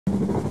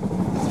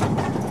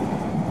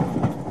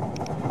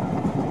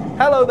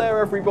Hello there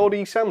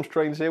everybody, Sam's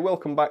Trains here,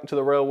 welcome back to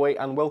the railway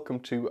and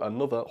welcome to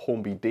another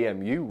Hornby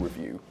DMU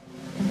review.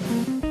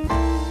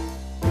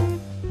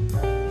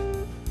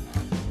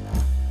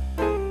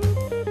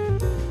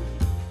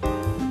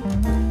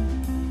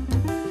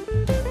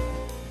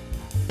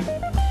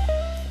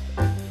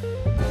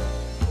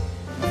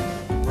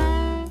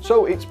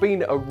 So it's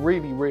been a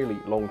really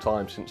long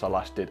time since I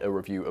last did a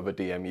review of a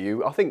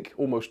DMU, I think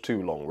almost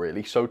too long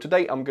really, so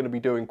today I'm going to be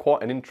doing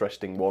quite an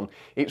interesting one.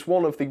 It's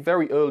one of the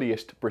very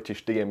earliest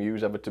British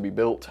DMUs ever to be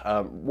built,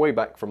 way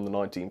back from the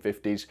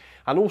 1950s,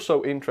 and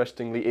also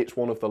interestingly it's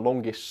one of the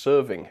longest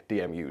serving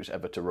DMUs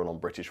ever to run on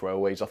British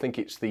railways. I think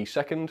it's the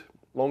second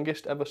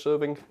longest ever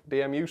serving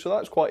DMU, so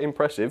that's quite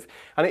impressive,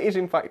 and it is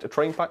in fact a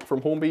train pack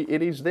from Hornby.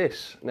 It is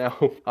this. Now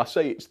I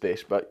say it's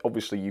this, but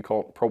obviously you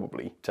can't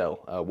probably tell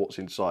what's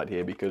inside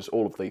here because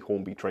all of the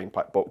Hornby train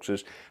pack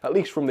boxes, at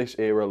least from this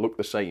era, look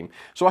the same.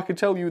 So I can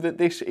tell you that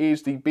this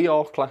is the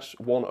BR Class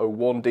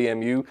 101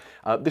 DMU.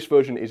 This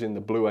version is in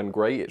the blue and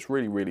grey. It's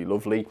really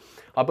lovely.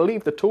 I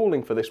believe the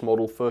tooling for this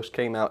model first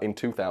came out in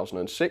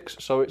 2006,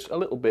 so it's a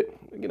little bit,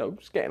 you know,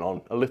 it's getting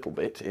on a little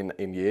bit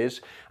in years.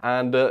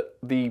 And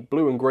the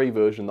blue and grey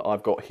version that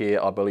I've got here,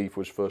 I believe,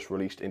 was first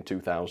released in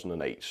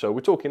 2008. So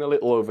we're talking a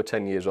little over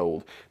 10 years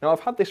old. Now I've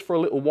had this for a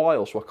little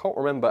while, so I can't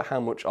remember how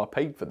much I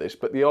paid for this,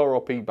 but the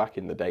RRP back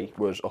in the day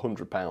was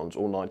 £100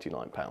 or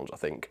 £99, I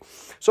think.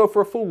 So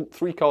for a full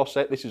 3-car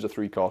set, this is a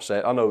 3-car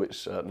set. I know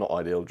it's not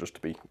ideal just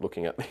to be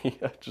looking at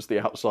the just the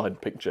outside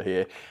picture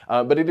here,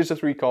 but it is a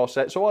 3-car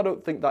set, so I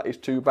don't think that is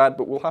too bad,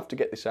 but we'll have to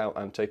get this out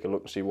and take a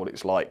look and see what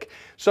it's like.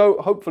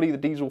 So hopefully the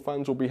diesel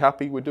fans will be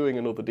happy. We're doing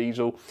another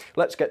diesel.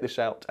 Let's get this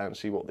out and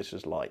see what this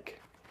is like.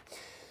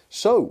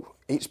 So,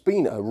 it's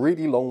been a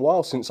really long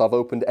while since I've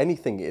opened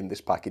anything in this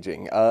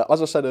packaging.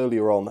 As I said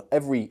earlier on,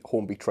 every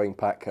Hornby train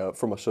pack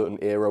from a certain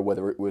era,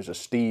 whether it was a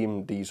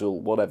steam, diesel,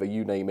 whatever,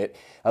 you name it,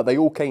 they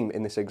all came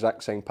in this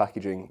exact same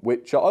packaging,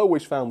 which I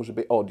always found was a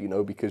bit odd, you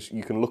know, because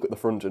you can look at the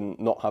front and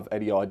not have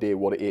any idea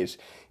what it is.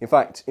 In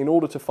fact, in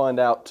order to find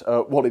out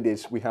what it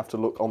is, we have to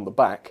look on the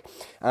back.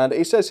 And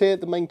it says here,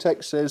 the main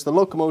text says, the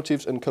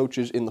locomotives and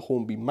coaches in the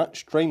Hornby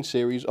matched train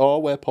series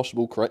are, where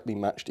possible, correctly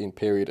matched in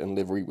period and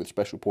livery with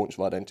special points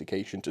of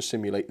identification to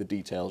simulate the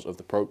details of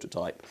the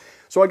prototype.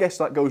 So I guess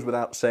that goes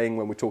without saying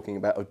when we're talking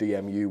about a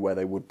DMU where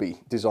they would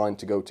be designed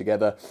to go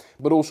together,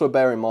 but also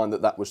bear in mind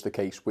that that was the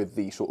case with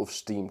the sort of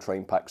steam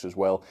train packs as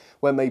well,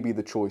 where maybe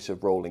the choice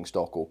of rolling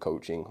stock or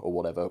coaching or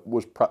whatever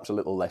was perhaps a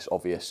little less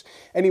obvious.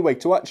 Anyway,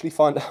 to actually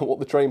find out what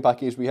the train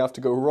pack is, we have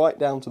to go right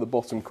down to the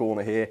bottom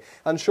corner here,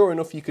 and sure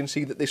enough you can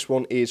see that this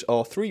one is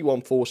our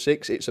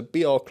 3146. It's a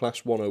BR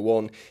Class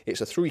 101,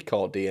 it's a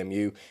 3-car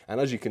DMU, and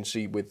as you can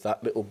see with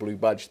that little blue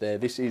badge there,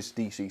 this is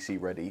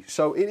DCC ready.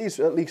 So it is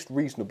at least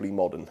reasonably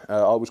modern.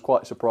 I was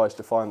quite surprised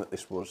to find that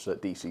this was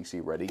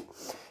DCC ready.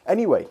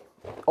 Anyway,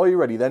 are you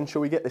ready then?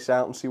 Shall we get this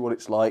out and see what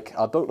it's like?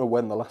 I don't know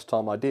when the last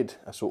time I did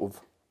a sort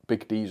of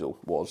big diesel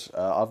was.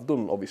 I've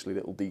done obviously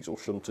little diesel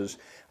shunters.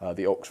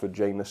 The Oxford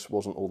Janus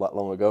wasn't all that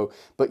long ago,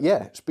 but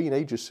yeah, it's been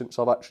ages since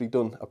I've actually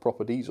done a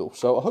proper diesel,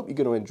 so I hope you're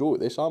going to enjoy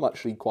this. I'm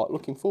actually quite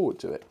looking forward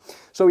to it.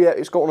 So yeah,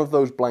 it's got one of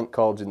those blank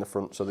cards in the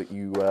front so that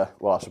you,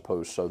 well I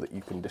suppose so that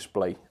you can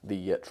display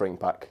the train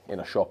pack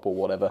in a shop or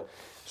whatever,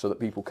 so that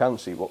people can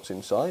see what's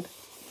inside,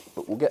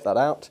 but we'll get that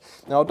out.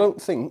 Now I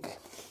don't think,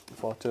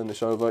 if I turn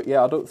this over,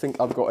 yeah, I don't think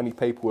I've got any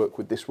paperwork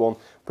with this one.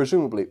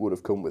 Presumably it would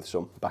have come with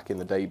some back in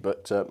the day,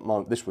 but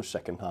this was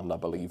second hand, I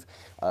believe.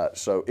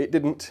 So it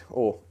didn't,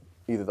 or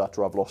either that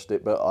or I've lost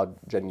it, but I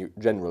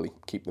generally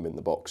keep them in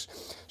the box.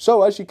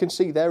 So as you can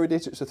see, there it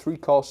is. It's a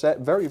 3-car set,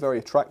 very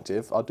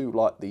attractive. I do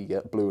like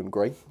the blue and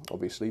grey,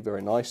 obviously,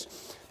 very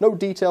nice. No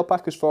detail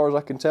pack as far as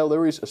I can tell.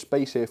 There is a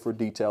space here for a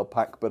detail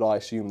pack, but I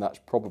assume that's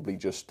probably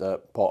just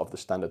part of the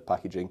standard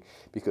packaging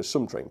because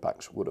some train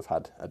packs would have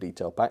had a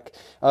detail pack.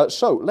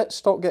 So let's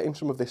start getting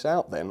some of this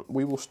out then.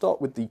 We will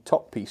start with the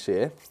top piece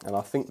here, and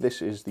I think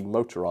this is the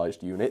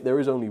motorised unit. There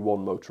is only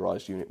one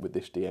motorised unit with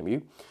this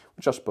DMU,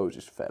 which I suppose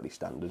is fairly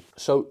standard.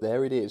 So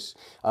there it is.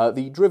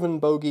 The driven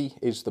bogie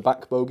is the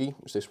back bogie,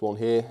 it's this one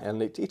here,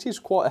 and it is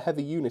quite a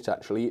heavy unit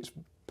actually. It's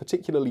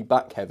particularly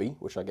back heavy,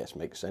 which I guess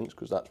makes sense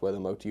because that's where the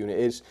motor unit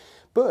is.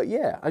 But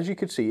yeah, as you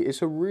can see,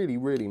 it's a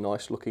really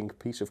nice looking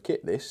piece of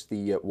kit, this,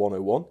 the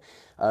 101.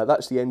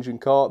 That's the engine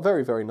car,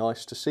 very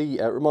nice to see.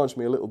 It reminds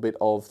me a little bit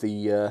of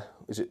the,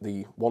 is it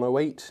the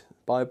 108?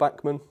 By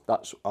Bachmann.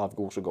 I've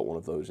also got one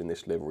of those in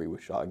this livery,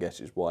 which I guess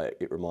is why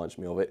it reminds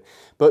me of it.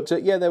 But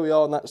yeah, there we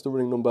are, and that's the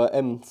running number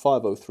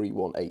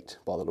M50318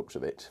 by the looks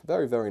of it.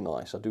 Very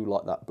nice. I do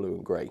like that blue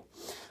and grey.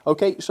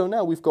 Okay, so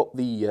now we've got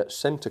the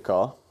centre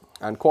car,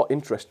 and quite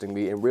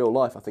interestingly, in real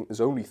life, I think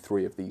there's only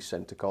 3 of these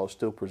centre cars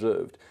still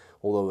preserved,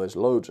 although there's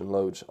loads and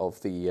loads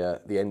of the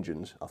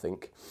engines, I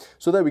think.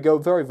 So there we go,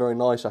 very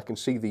nice. I can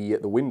see the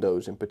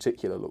windows in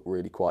particular look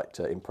really quite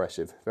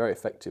impressive. Very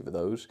effective of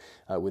those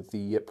with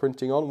the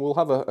printing on. We'll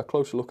have a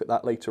closer look at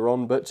that later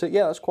on, but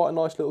yeah, that's quite a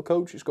nice little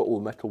coach. It's got all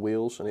metal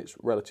wheels and it's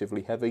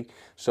relatively heavy.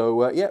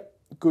 So yeah,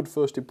 good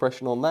first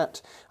impression on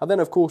that. And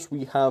then of course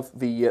we have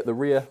the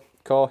rear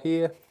car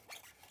here.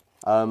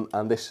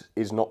 And this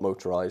is not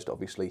motorised,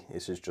 obviously.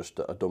 This is just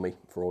a dummy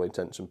for all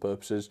intents and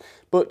purposes.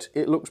 But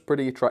it looks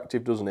pretty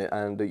attractive, doesn't it?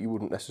 And you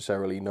wouldn't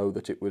necessarily know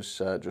that it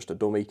was just a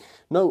dummy.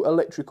 No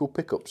electrical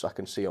pickups I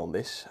can see on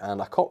this,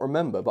 and I can't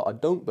remember, but I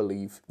don't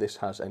believe this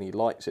has any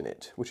lights in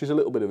it, which is a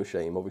little bit of a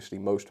shame. Obviously,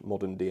 most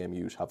modern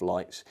DMUs have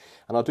lights,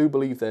 and I do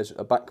believe there's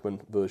a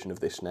Bachmann version of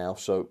this now,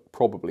 so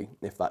probably,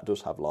 if that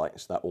does have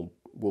lights, that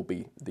will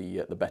be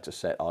the better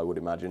set, I would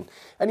imagine.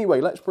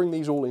 Anyway, let's bring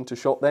these all into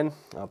shot then.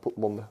 I'll put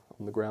them on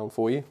the ground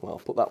for you. Well, I'll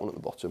put that one at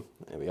the bottom.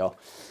 There we are.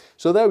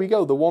 So there we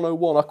go, the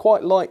 101. I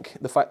quite like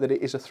the fact that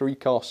it is a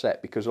 3-car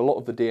set, because a lot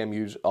of the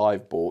DMUs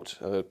I've bought,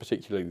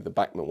 particularly the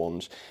Bachmann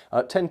ones,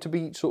 tend to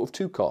be sort of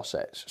 2-car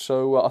sets.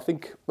 So I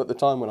think at the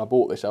time when I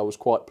bought this, I was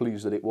quite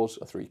pleased that it was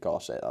a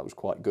 3-car set. That was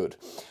quite good.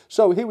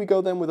 So here we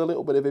go then with a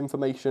little bit of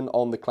information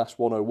on the Class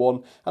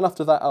 101, and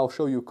after that I'll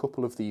show you a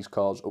couple of these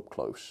cars up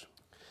close.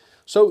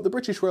 So the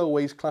British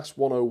Railways Class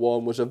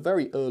 101 was a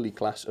very early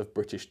class of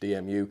British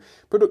DMU,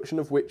 production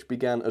of which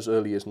began as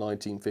early as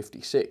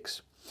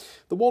 1956.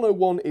 The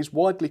 101 is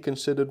widely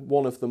considered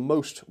one of the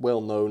most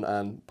well-known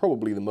and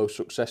probably the most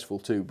successful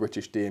two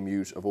British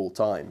DMUs of all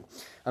time.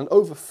 And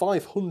over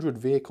 500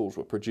 vehicles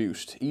were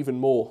produced, even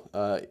more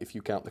if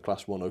you count the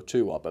Class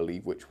 102, I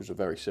believe, which was a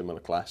very similar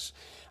class.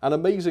 And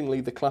amazingly,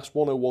 the Class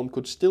 101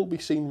 could still be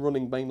seen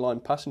running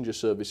mainline passenger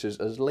services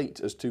as late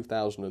as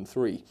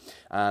 2003.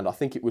 And I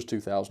think it was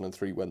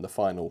 2003 when the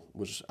final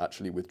was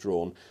actually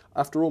withdrawn,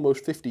 after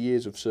almost 50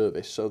 years of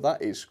service. So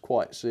that is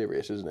quite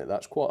serious, isn't it?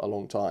 That's quite a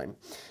long time.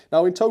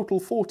 Now, in total,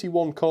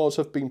 41 cars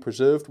have been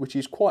preserved, which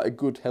is quite a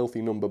good,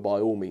 healthy number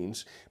by all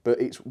means, but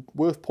it's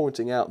worth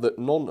pointing out that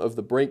none of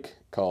the brake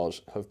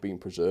cars have been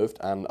preserved,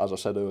 and as I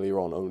said earlier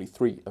on, only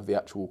 3 of the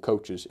actual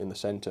coaches in the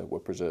centre were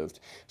preserved.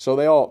 So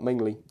they are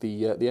mainly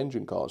the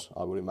engine cars,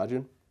 I would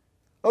imagine.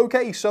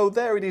 Okay, so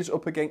there it is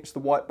up against the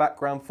white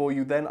background for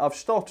you then. I've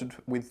started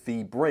with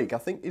the brake. I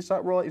think, is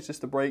that right? Is this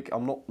the brake?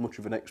 I'm not much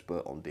of an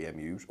expert on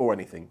DMUs, or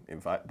anything,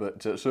 in fact,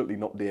 but certainly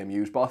not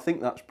DMUs, but I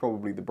think that's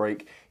probably the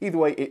brake. Either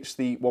way, it's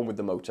the one with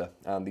the motor,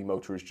 and the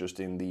motor is just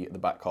in the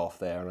back half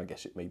there, and I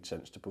guess it made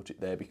sense to put it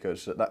there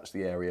because that's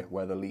the area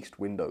where the least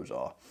windows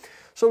are.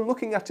 So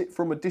looking at it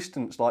from a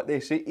distance like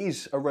this, it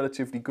is a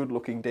relatively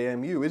good-looking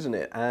DMU, isn't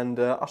it? And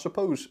I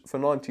suppose for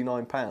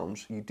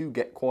 £99, you do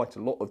get quite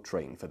a lot of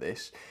train for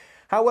this.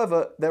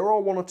 However, there are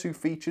 1 or 2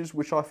 features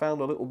which I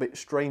found a little bit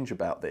strange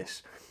about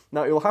this.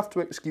 Now, you'll have to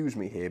excuse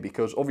me here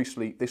because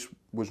obviously this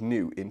was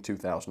new in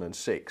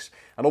 2006,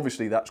 and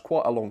obviously that's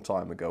quite a long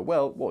time ago.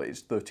 Well, what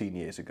is 13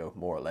 years ago,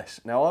 more or less.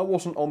 Now, I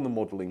wasn't on the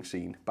modelling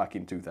scene back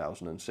in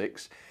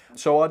 2006,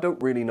 so I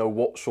don't really know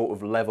what sort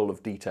of level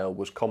of detail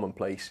was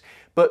commonplace,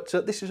 but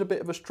this is a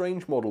bit of a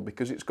strange model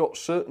because it's got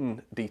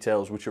certain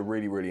details which are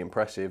really, really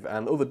impressive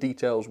and other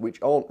details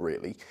which aren't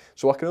really,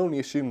 so I can only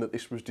assume that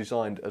this was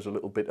designed as a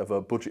little bit of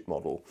a budget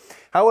model.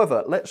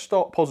 However, let's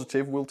start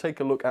positive. We'll take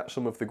a look at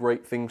some of the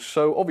great things.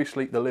 So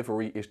obviously the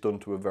livery is done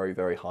to a very,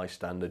 very high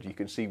standard. You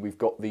can see we've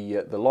got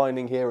the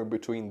lining here in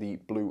between the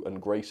blue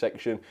and grey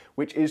section,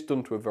 which is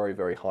done to a very,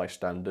 very high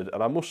standard.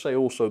 And I must say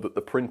also that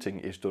the printing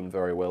is done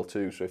very well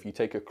too. So if you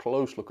take a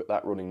close look at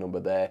that running number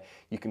there,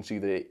 you can see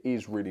that it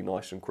is really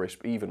nice and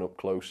crisp, even up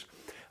close.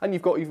 And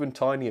you've got even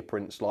tinier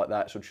prints like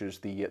that, such as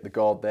the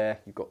guard there.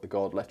 You've got the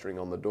guard lettering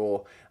on the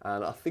door,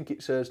 and I think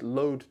it says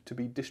load to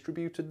be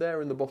distributed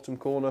there in the bottom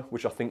corner,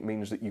 which I think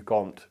means that you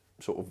can't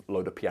sort of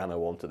load a piano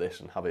onto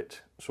this and have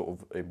it sort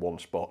of in one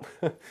spot.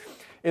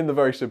 In the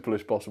very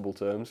simplest possible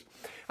terms.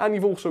 And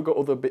you've also got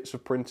other bits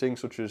of printing,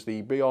 such as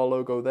the BR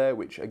logo there,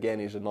 which again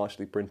is a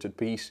nicely printed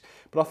piece.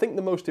 But I think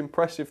the most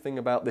impressive thing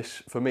about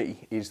this for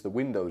me is the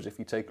windows. If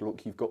you take a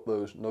look, you've got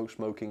those no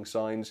smoking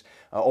signs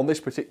on this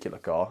particular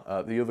car.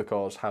 The other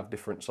cars have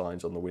different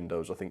signs on the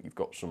windows. I think you've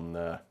got some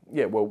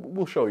yeah, well,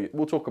 we'll show you,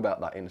 we'll talk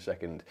about that in a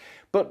second.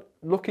 But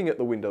looking at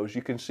the windows,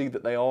 you can see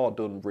that they are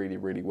done really,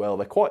 really well.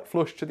 They're quite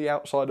flush to the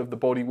outside of the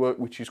bodywork,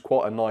 which is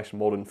quite a nice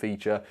modern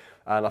feature,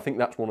 and I think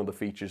that's one of the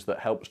features that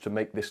helps to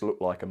make this look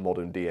like a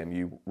modern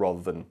DMU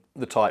rather than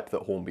the type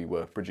that Hornby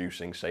were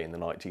producing, say in the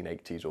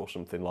 1980s or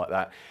something like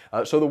that.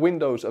 So the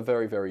windows are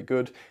very, very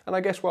good, and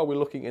I guess while we're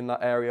looking in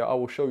that area, I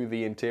will show you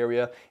the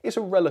interior. It's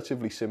a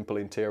relatively simple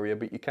interior,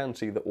 but you can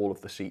see that all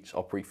of the seats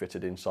are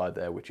pre-fitted inside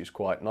there, which is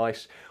quite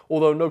nice.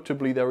 Although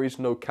notably there is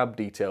no cab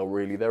detail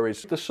really. There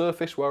is the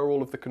surface where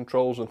all of the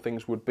controls and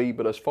things would be,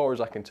 but as far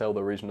as I can tell,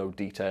 there is no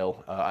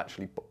detail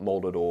actually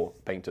moulded or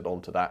painted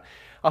onto that.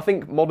 I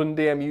think modern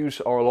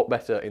DMUs are a lot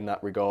better in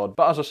that regard,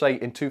 but as I say,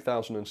 in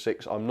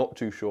 2006, I'm not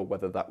too sure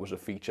whether that was a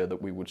feature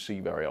that we would see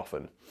very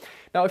often.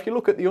 Now, if you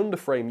look at the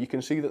underframe, you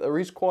can see that there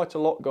is quite a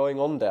lot going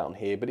on down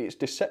here, but it's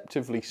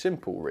deceptively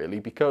simple really,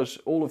 because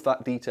all of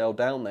that detail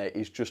down there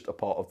is just a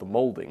part of the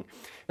moulding.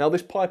 Now,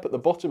 this pipe at the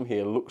bottom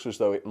here looks as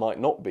though it might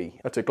not be.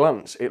 At a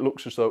glance, it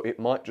looks as though it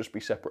might just be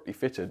separately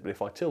fitted, but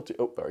if I tilt it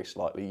up very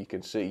slightly, you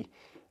can see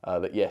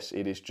that yes,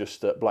 it is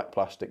just black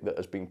plastic that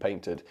has been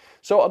painted.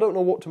 So I don't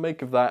know what to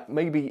make of that.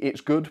 Maybe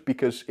it's good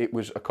because it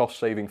was a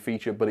cost-saving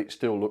feature, but it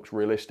still looks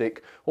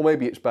realistic, or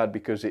maybe it's bad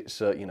because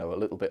it's you know, a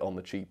little bit on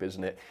the cheap,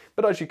 isn't it?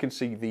 But as you can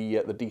see,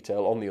 the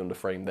detail on the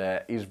underframe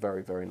there is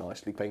very, very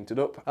nicely painted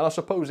up, and I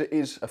suppose it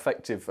is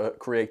effective at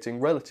creating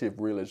relative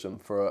realism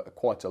for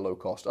quite a low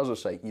cost. As I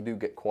say, you do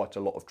get quite a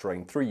lot of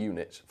terrain, 3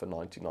 units for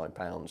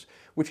 £99,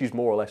 which is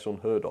more or less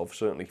unheard of,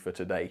 certainly for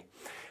today.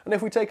 And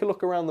if we take a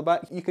look around the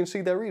back, you can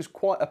see there is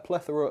quite a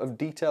plethora of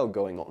detail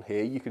going on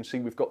here. You can see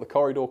we've got the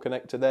corridor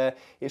connector there.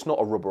 It's not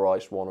a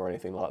rubberized one or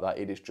anything like that.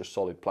 It is just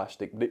solid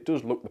plastic, but it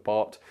does look the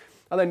part.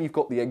 And then you've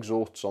got the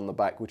exhausts on the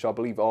back, which I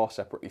believe are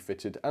separately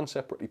fitted and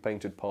separately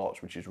painted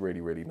parts, which is really,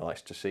 really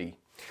nice to see.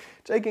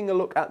 Taking a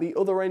look at the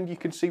other end, you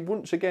can see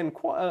once again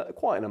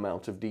quite an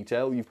amount of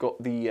detail. You've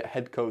got the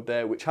head code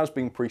there, which has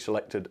been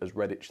pre-selected as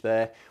Redditch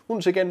there.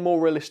 Once again, more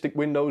realistic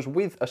windows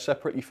with a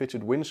separately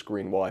fitted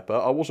windscreen wiper.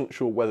 I wasn't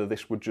sure whether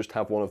this would just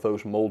have one of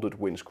those moulded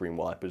windscreen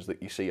wipers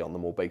that you see on the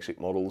more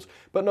basic models,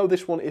 but no,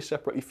 this one is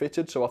separately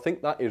fitted, so I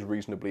think that is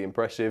reasonably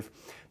impressive.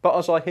 But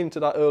as I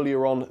hinted at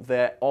earlier on,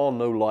 there are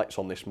no lights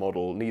on this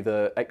model,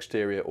 neither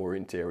exterior or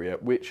interior,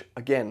 which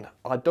again,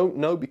 I don't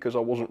know because I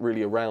wasn't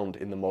really around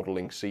in the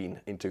modelling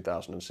scene in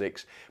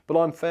 2006, but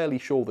I'm fairly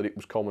sure that it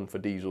was common for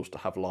diesels to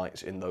have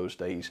lights in those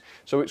days.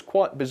 So it's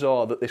quite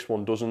bizarre that this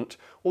one doesn't,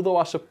 although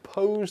I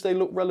suppose they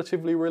look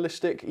relatively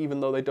realistic,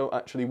 even though they don't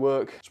actually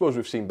work. I suppose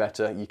we've seen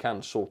better. You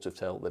can sort of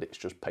tell that it's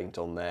just paint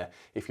on there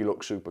if you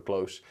look super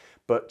close.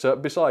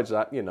 But besides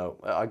that, you know,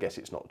 I guess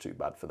it's not too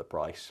bad for the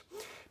price.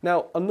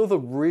 Now, another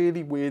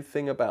really weird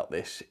thing about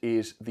this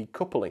is the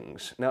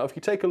couplings. Now, if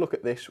you take a look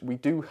at this, we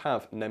do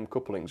have NEM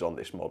couplings on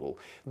this model.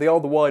 They are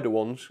the wider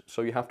ones,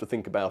 so you have to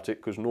think about it,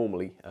 because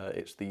normally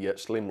it's the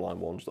slimline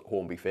ones that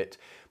Hornby fit,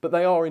 but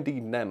they are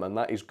indeed NEM, and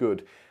that is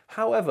good.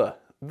 However,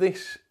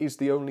 this is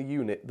the only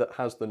unit that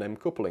has the NEM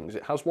couplings.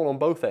 It has one on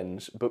both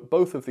ends, but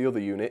both of the other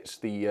units,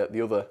 the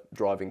other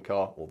driving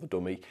car, or the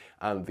dummy,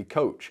 and the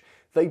coach,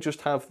 they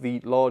just have the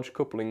large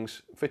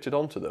couplings fitted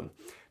onto them.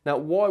 Now,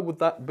 why would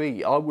that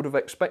be? I would have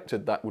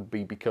expected that would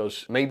be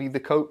because maybe the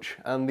coach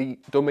and the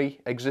dummy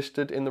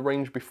existed in the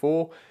range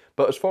before,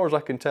 but as far as I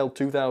can tell,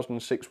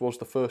 2006 was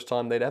the first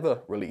time they'd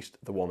ever released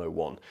the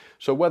 101.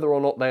 So whether or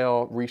not they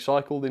are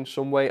recycled in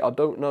some way, I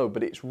don't know,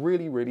 but it's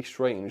really, really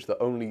strange that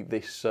only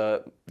this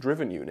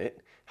driven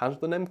unit has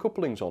the NEM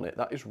couplings on it.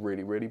 That is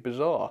really, really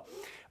bizarre.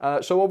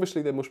 So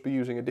obviously they must be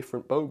using a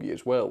different bogie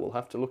as well. We'll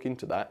have to look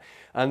into that.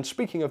 And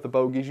speaking of the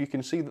bogies, you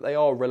can see that they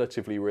are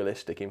relatively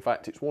realistic. In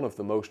fact, it's one of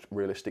the most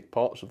realistic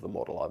parts of the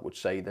model, I would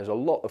say. There's a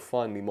lot of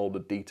finely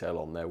moulded detail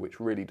on there, which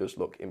really does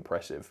look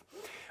impressive.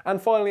 And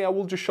finally, I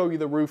will just show you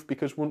the roof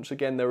because once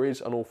again, there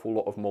is an awful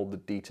lot of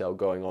moulded detail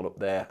going on up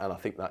there, and I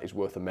think that is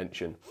worth a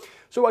mention.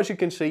 So as you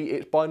can see,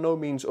 it's by no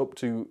means up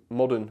to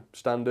modern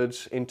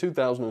standards. In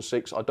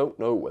 2006, I don't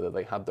know whether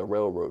they had the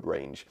railroad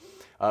range,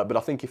 but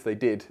I think if they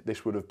did,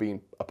 this would have been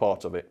a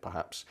part of it,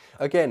 perhaps.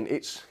 Again,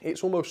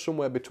 it's almost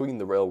somewhere between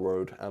the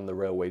railroad and the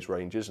railways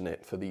range, isn't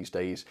it, for these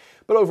days?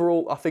 But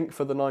overall, I think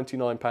for the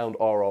 £99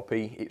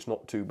 RRP, it's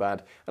not too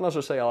bad. And as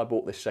I say, I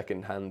bought this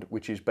second hand,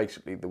 which is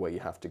basically the way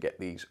you have to get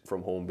these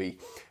from Hornby,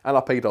 and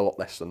I paid a lot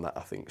less than that,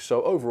 I think.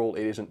 So overall,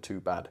 it isn't too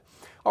bad.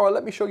 All right,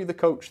 let me show you the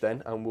coach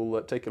then, and we'll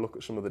take a look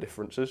at some of the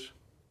differences.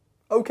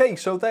 Okay,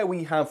 so there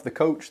we have the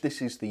coach.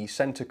 This is the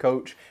centre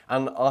coach,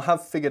 and I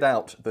have figured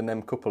out the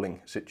NEM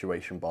coupling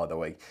situation, by the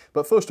way.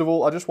 But first of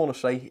all, I just want to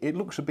say it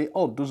looks a bit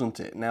odd, doesn't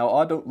it? Now,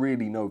 I don't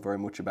really know very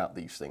much about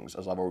these things,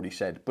 as I've already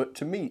said, but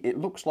to me, it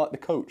looks like the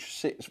coach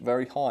sits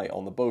very high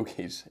on the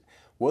bogies.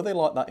 Were they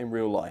like that in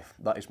real life?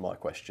 That is my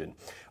question.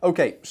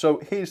 Okay,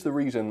 so here's the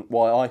reason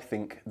why I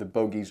think the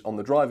bogies on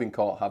the driving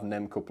car have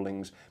NEM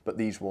couplings, but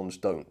these ones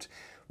don't.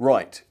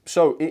 Right,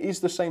 so it is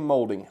the same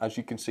moulding as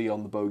you can see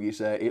on the bogies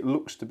there. It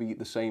looks to be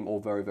the same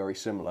or very, very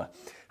similar.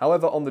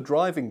 However, on the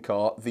driving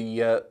car,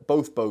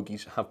 both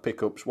bogies have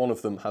pickups. One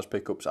of them has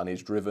pickups and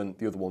is driven.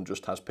 The other one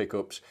just has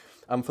pickups.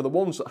 And for the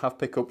ones that have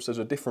pickups, there's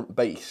a different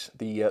base.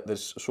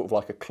 There's sort of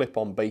like a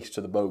clip-on base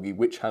to the bogie,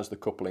 which has the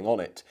coupling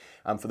on it.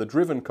 And for the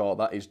driven car,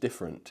 that is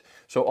different.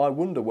 So I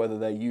wonder whether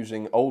they're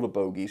using older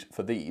bogies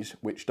for these,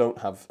 which don't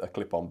have a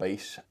clip-on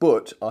base.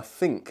 But I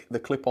think the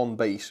clip-on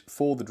base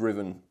for the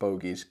driven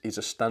bogies is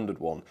a standard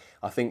one.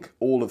 I think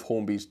all of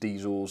Hornby's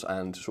diesels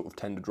and sort of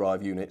tender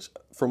drive units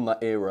from that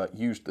era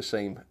used the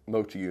same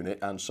motor unit,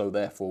 and so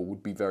therefore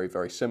would be very,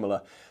 very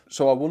similar.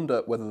 So I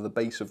wonder whether the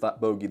base of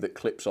that bogie that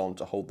clips on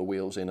to hold the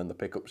wheels in and the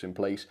pickups in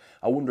place,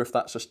 I wonder if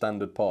that's a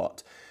standard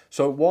part.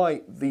 So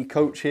why the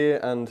coach here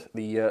and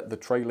the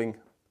trailing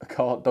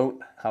car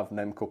don't have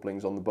NEM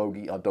couplings on the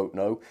bogie, I don't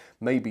know.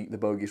 Maybe the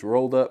bogies were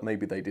older,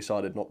 maybe they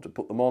decided not to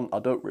put them on, I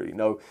don't really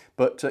know.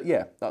 But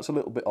yeah, that's a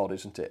little bit odd,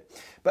 isn't it?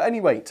 But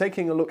anyway,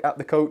 taking a look at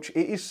the coach,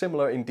 it is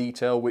similar in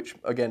detail, which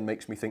again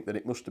makes me think that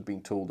it must have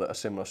been tooled at a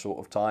similar sort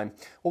of time.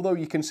 Although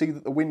you can see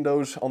that the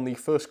windows on the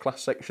first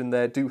class section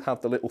there do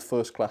have the little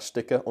first class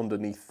sticker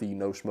underneath the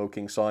no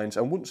smoking signs,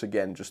 and once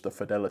again, just the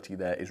fidelity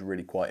there is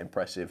really quite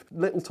impressive.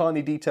 Little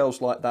tiny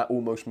details like that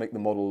almost make the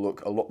model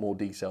look a lot more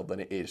detailed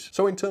than it is.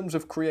 So in terms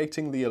of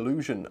creating the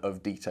illusion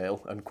of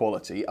detail and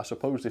quality, I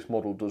suppose this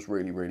model does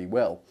really, really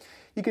well.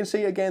 You can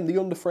see again the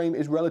underframe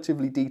is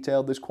relatively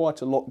detailed, there's quite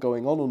a lot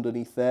going on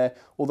underneath there,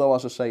 although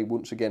as I say,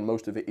 once again,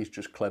 most of it is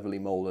just cleverly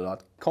moulded. I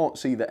can't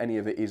see that any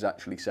of it is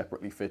actually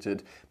separately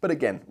fitted, but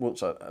again,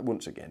 once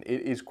again,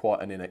 it is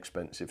quite an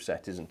inexpensive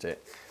set, isn't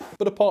it?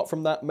 But apart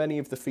from that, many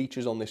of the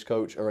features on this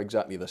coach are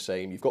exactly the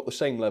same. You've got the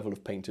same level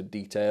of painted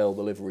detail,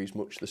 the livery's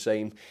much the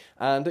same,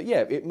 and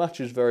yeah, it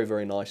matches very,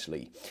 very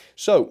nicely.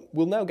 So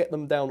we'll now get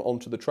them down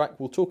onto the track.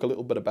 We'll talk a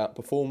little bit about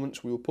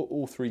performance. We'll put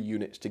all three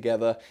units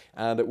together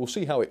and we'll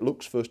see how it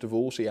looks first of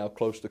all, see how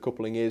close the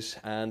coupling is,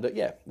 and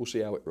yeah, we'll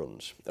see how it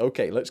runs.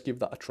 Okay, let's give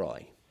that a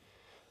try.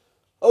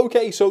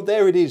 Okay, so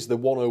there it is, the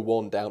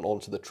 101 down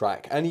onto the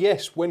track. And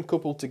yes, when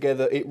coupled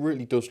together, it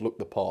really does look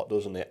the part,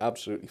 doesn't it?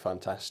 Absolutely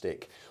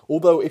fantastic.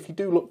 Although, if you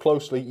do look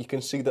closely, you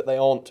can see that they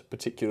aren't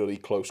particularly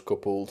close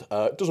coupled.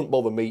 It doesn't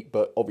bother me,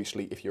 but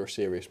obviously, if you're a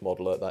serious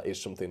modeler, that is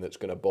something that's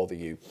going to bother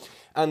you.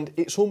 And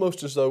it's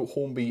almost as though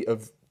Hornby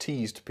have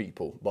teased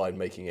people by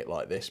making it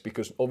like this,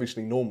 because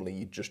obviously normally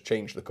you'd just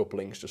change the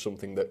couplings to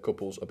something that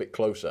couples a bit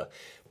closer.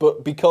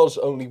 But because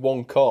only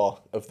one car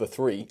of the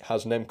three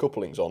has NEM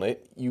couplings on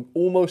it, you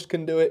almost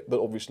can do it,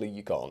 but obviously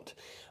you can't.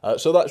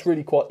 So that's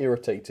really quite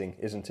irritating,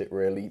 isn't it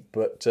really?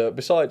 But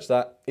besides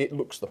that, it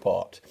looks the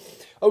part.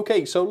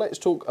 Okay, so let's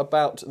talk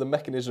about the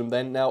mechanism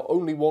then. Now,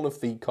 only one of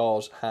the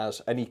cars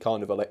has any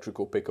kind of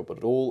electrical pickup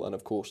at all, and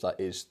of course that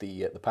is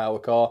the power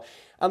car.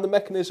 And the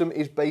mechanism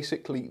is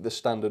basically the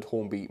standard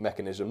Hornby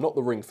mechanism, not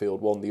the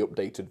Ringfield one, the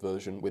updated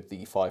version with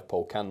the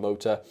 5-pole can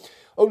motor.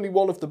 Only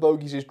one of the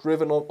bogies is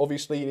driven,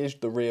 obviously it is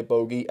the rear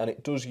bogie, and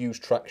it does use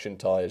traction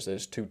tyres.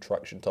 There's 2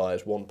 traction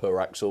tyres, 1 per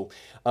axle,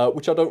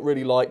 which I don't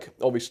really like.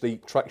 Obviously,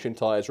 traction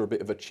tyres are a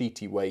bit of a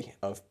cheaty way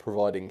of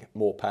providing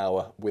more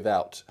power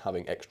without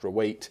having extra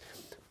weight.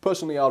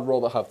 Personally, I'd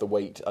rather have the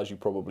weight, as you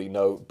probably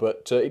know,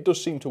 but it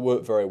does seem to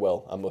work very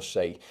well, I must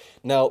say.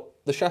 Now,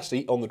 the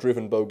chassis on the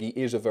driven bogie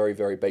is a very,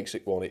 very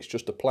basic one. It's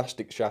just a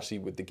plastic chassis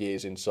with the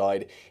gears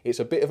inside.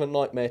 It's a bit of a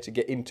nightmare to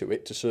get into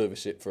it, to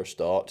service it for a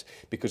start,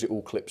 because it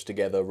all clips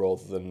together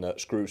rather than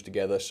screws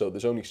together, so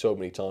there's only so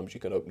many times you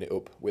can open it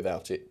up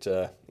without it,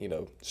 you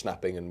know,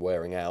 snapping and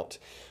wearing out.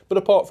 But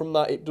apart from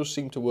that, it does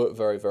seem to work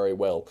very, very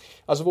well.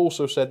 As I've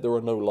also said, there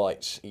are no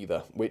lights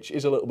either, which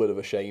is a little bit of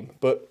a shame,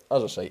 but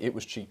as I say, it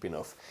was cheap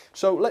enough.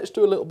 So let's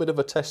do a little bit of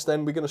a test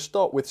then. We're going to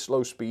start with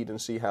slow speed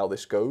and see how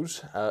this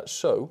goes.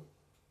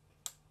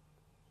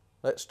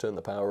 Let's turn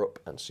the power up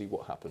and see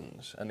what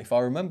happens. And if I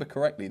remember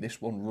correctly,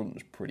 this one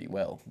runs pretty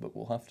well, but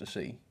we'll have to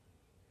see.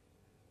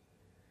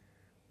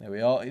 There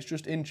we are, it's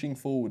just inching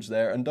forwards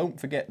there, and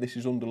don't forget this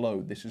is under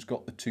load. This has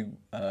got the 2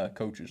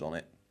 coaches on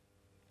it.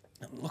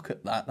 And look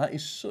at that, that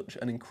is such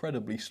an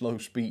incredibly slow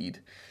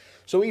speed.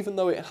 So even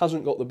though it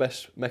hasn't got the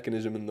best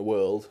mechanism in the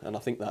world, and I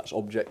think that's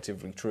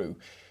objectively true,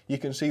 you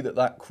can see that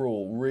that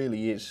crawl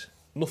really is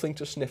nothing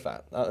to sniff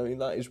at. I mean,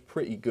 that is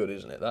pretty good,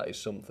 isn't it? That is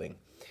something.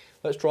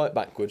 Let's try it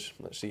backwards.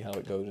 Let's see how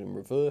it goes in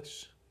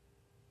reverse.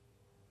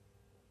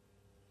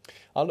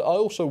 And I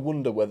also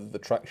wonder whether the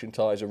traction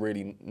tyres are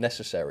really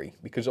necessary,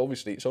 because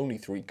obviously it's only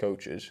 3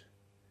 coaches.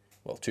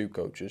 Well, 2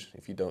 coaches,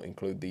 if you don't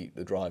include the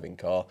driving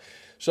car.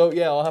 So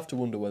yeah, I'll have to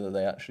wonder whether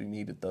they actually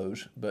needed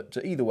those. But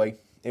either way,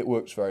 it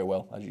works very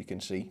well, as you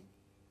can see.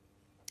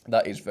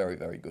 That is very,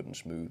 very good and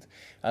smooth.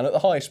 And at the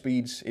high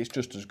speeds, it's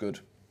just as good.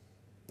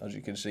 As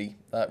you can see,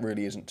 that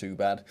really isn't too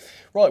bad.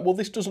 Right, well,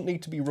 this doesn't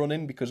need to be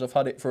running because I've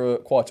had it for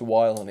quite a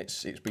while, and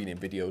it's been in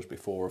videos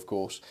before, of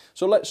course.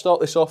 So let's start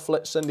this off,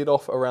 let's send it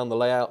off around the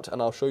layout, and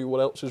I'll show you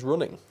what else is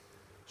running.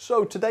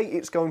 So today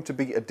it's going to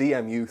be a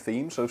DMU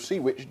theme, so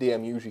see which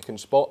DMUs you can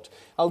spot.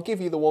 I'll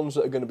give you the ones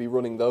that are going to be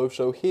running though.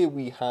 So here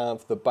we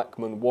have the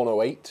Bachmann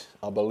 108,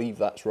 I believe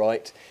that's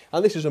right.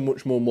 And this is a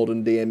much more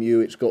modern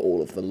DMU, it's got all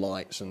of the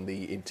lights and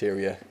the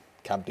interior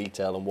cab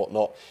detail and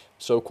whatnot.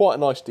 So quite a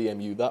nice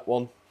DMU, that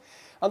one.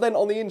 And then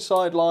on the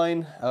inside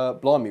line,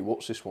 blimey,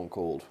 what's this one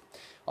called?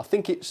 I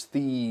think it's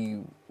the,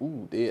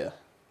 ooh dear,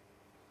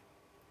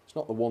 it's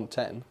not the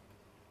 110.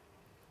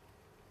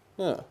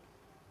 No,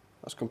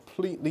 that's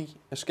completely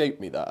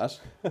escaped me, that has.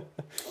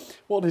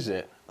 What is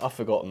it? I've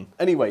forgotten.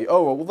 Anyway,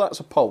 oh, well that's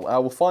a poll. I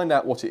will find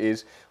out what it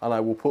is, and I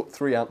will put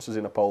 3 answers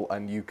in a poll,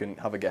 and you can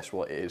have a guess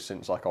what it is,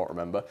 since I can't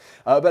remember.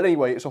 But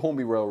anyway, it's a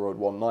Hornby Railroad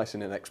one, nice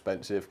and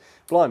inexpensive.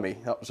 Blimey,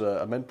 that was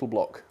a mental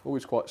block.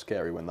 Always quite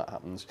scary when that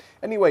happens.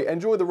 Anyway,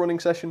 enjoy the running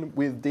session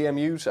with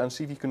DMUs, and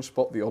see if you can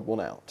spot the odd one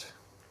out.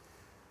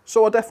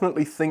 So I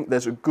definitely think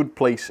there's a good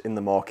place in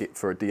the market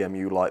for a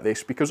DMU like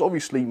this, because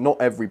obviously not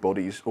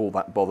everybody's all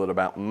that bothered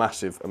about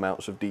massive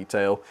amounts of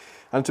detail.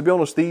 And to be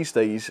honest, these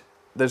days,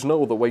 there's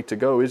no other way to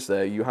go, is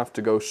there? You have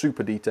to go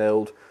super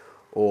detailed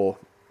or,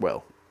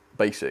 well,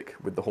 basic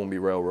with the Hornby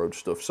Railroad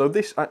stuff. So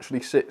this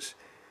actually sits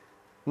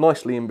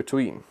nicely in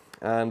between.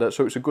 And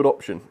so it's a good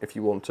option if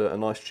you want a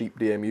nice cheap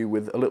DMU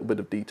with a little bit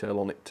of detail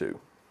on it too.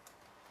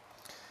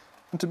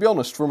 And to be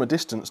honest, from a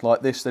distance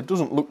like this, there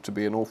doesn't look to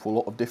be an awful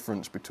lot of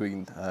difference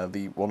between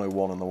the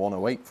 101 and the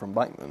 108 from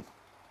Bachmann.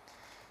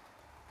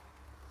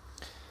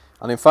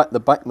 And in fact, the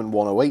Bachmann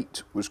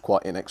 108 was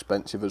quite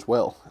inexpensive as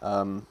well.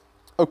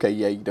 Okay,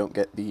 yeah, you don't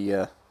get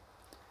the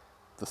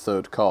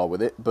third car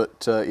with it,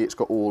 but it's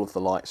got all of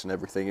the lights and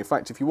everything. In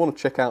fact, if you want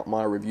to check out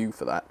my review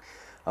for that,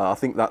 I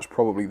think that's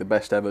probably the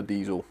best ever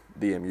diesel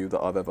DMU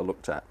that I've ever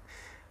looked at.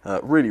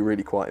 Really,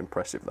 really quite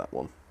impressive, that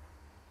one.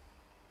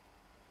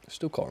 I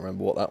still can't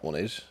remember what that one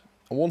is.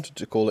 I wanted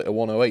to call it a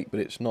 108, but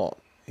it's not.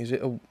 Is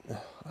it a...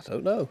 I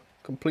don't know.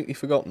 Completely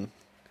forgotten.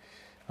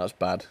 That's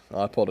bad.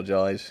 I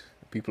apologise.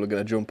 People are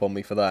going to jump on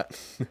me for that.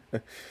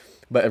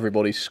 Bet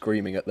everybody's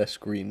screaming at their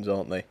screens,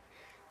 aren't they?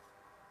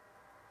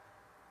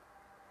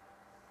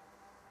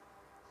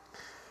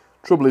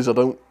 Trouble is, I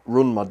don't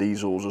run my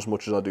diesels as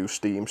much as I do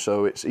steam,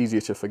 so it's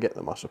easier to forget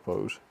them, I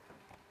suppose.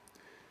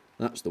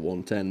 That's the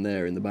 110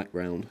 there in the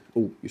background.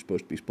 Oh, you're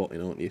supposed to be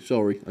spotting, aren't you?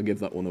 Sorry, I gave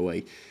that one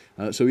away.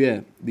 So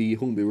yeah, the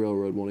Hornby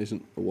Railroad one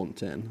isn't a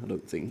 110, I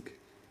don't think.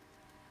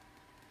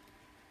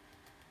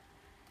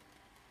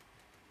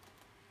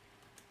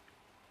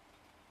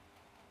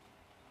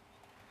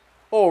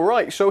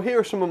 Alright, so here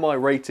are some of my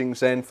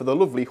ratings then for the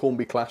lovely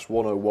Hornby Class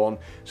 101.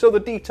 So the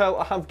detail,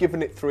 I have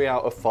given it 3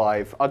 out of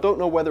 5. I don't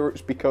know whether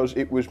it's because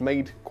it was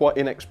made quite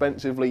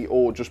inexpensively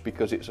or just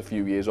because it's a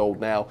few years old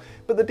now,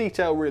 but the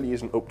detail really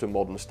isn't up to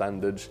modern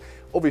standards.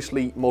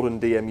 Obviously, modern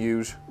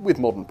DMUs, with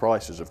modern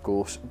prices of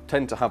course,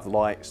 tend to have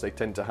lights, they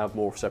tend to have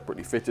more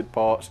separately fitted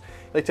parts,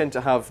 they tend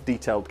to have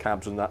detailed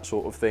cabs and that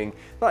sort of thing.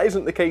 That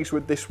isn't the case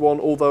with this one,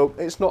 although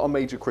it's not a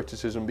major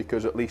criticism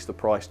because at least the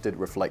price did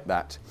reflect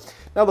that.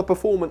 Now the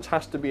performance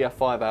has to be a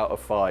 5 out of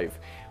 5.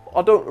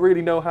 I don't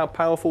really know how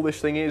powerful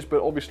this thing is,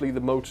 but obviously the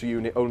motor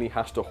unit only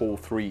has to haul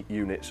 3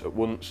 units at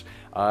once,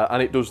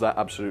 and it does that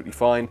absolutely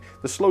fine.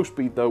 The slow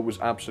speed though was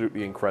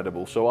absolutely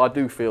incredible, so I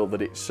do feel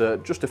that it's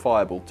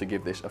justifiable to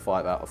give this a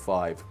 5 out of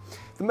 5.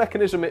 The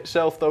mechanism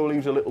itself though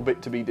leaves a little bit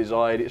to be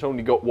desired. It's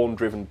only got one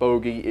driven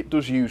bogie, it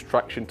does use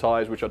traction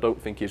tyres which I don't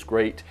think is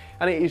great,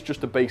 and it is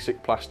just a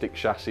basic plastic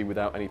chassis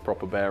without any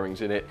proper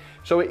bearings in it.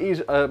 So it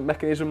is a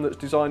mechanism that's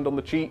designed on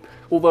the cheap,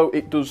 although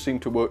it does seem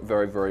to work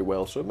very, very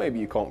well, so maybe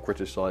you can't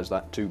criticise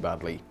that too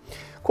badly.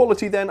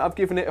 Quality then, I've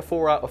given it a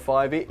 4 out of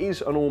 5. It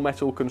is an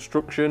all-metal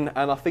construction,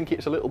 and I think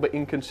it's a little bit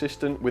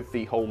inconsistent with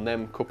the whole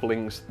NEM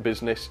couplings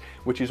business,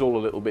 which is all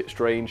a little bit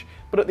strange,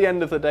 but at the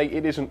end of the day,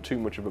 it isn't too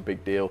much of a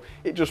big deal.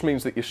 It just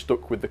means that you're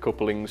stuck with the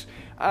couplings.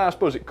 I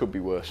suppose it could be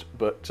worse,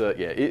 but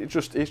yeah, it's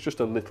just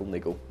a little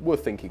niggle.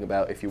 Worth thinking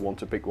about if you want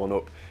to pick one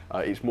up.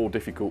 It's more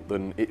difficult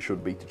than it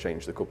should be to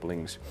change the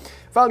couplings.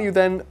 Value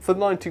then, for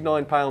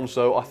 £99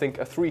 though, I think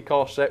a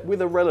 3-car set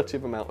with a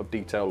relative amount of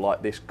detail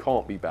like this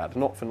can't be bad,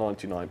 not for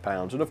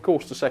 £99. And of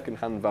course the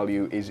second-hand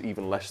value is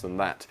even less than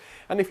that.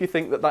 And if you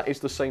think that that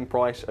is the same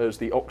price as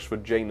the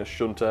Oxford Janus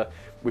shunter,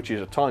 which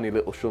is a tiny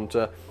little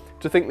shunter,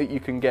 to think that you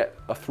can get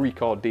a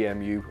 3-car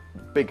DMU,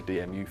 big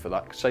DMU for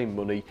that same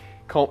money,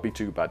 can't be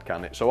too bad,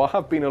 can it? So I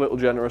have been a little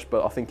generous,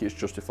 but I think it's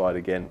justified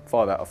again.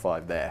 5 out of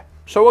 5 there.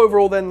 So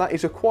overall then, that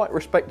is a quite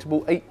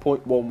respectable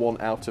 8.11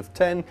 out of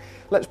 10.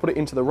 Let's put it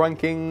into the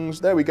rankings.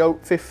 There we go,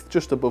 5th,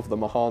 just above the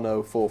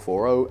Mahano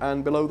 440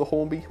 and below the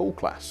Hornby Hull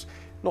class.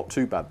 Not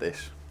too bad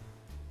this.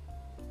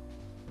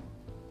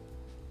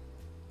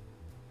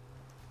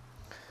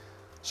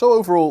 So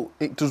overall,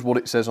 it does what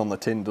it says on the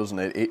tin, doesn't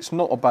it? It's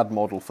not a bad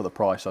model for the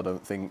price, I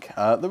don't think.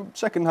 The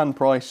second-hand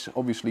price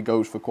obviously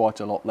goes for quite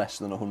a lot less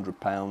than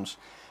 £100.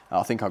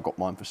 I think I got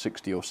mine for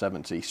 60 or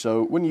 70.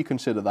 So when you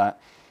consider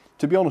that,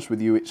 to be honest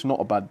with you, it's not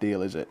a bad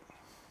deal, is it?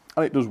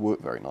 And it does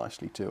work very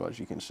nicely too, as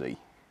you can see.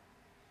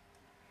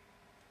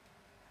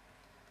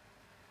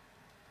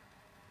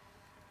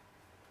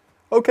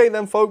 Okay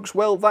then folks,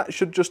 well that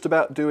should just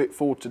about do it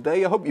for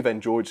today. I hope you've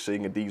enjoyed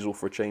seeing a diesel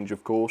for a change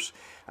of course,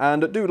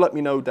 and do let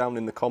me know down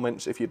in the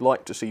comments if you'd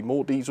like to see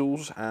more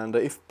diesels, and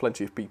if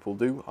plenty of people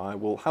do, I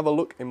will have a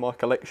look in my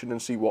collection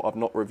and see what I've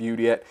not reviewed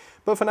yet.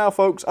 But for now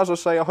folks, as I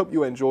say, I hope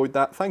you enjoyed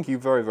that. Thank you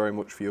very, very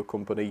much for your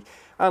company,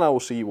 and I will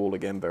see you all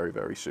again very,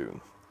 very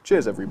soon.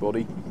 Cheers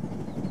everybody.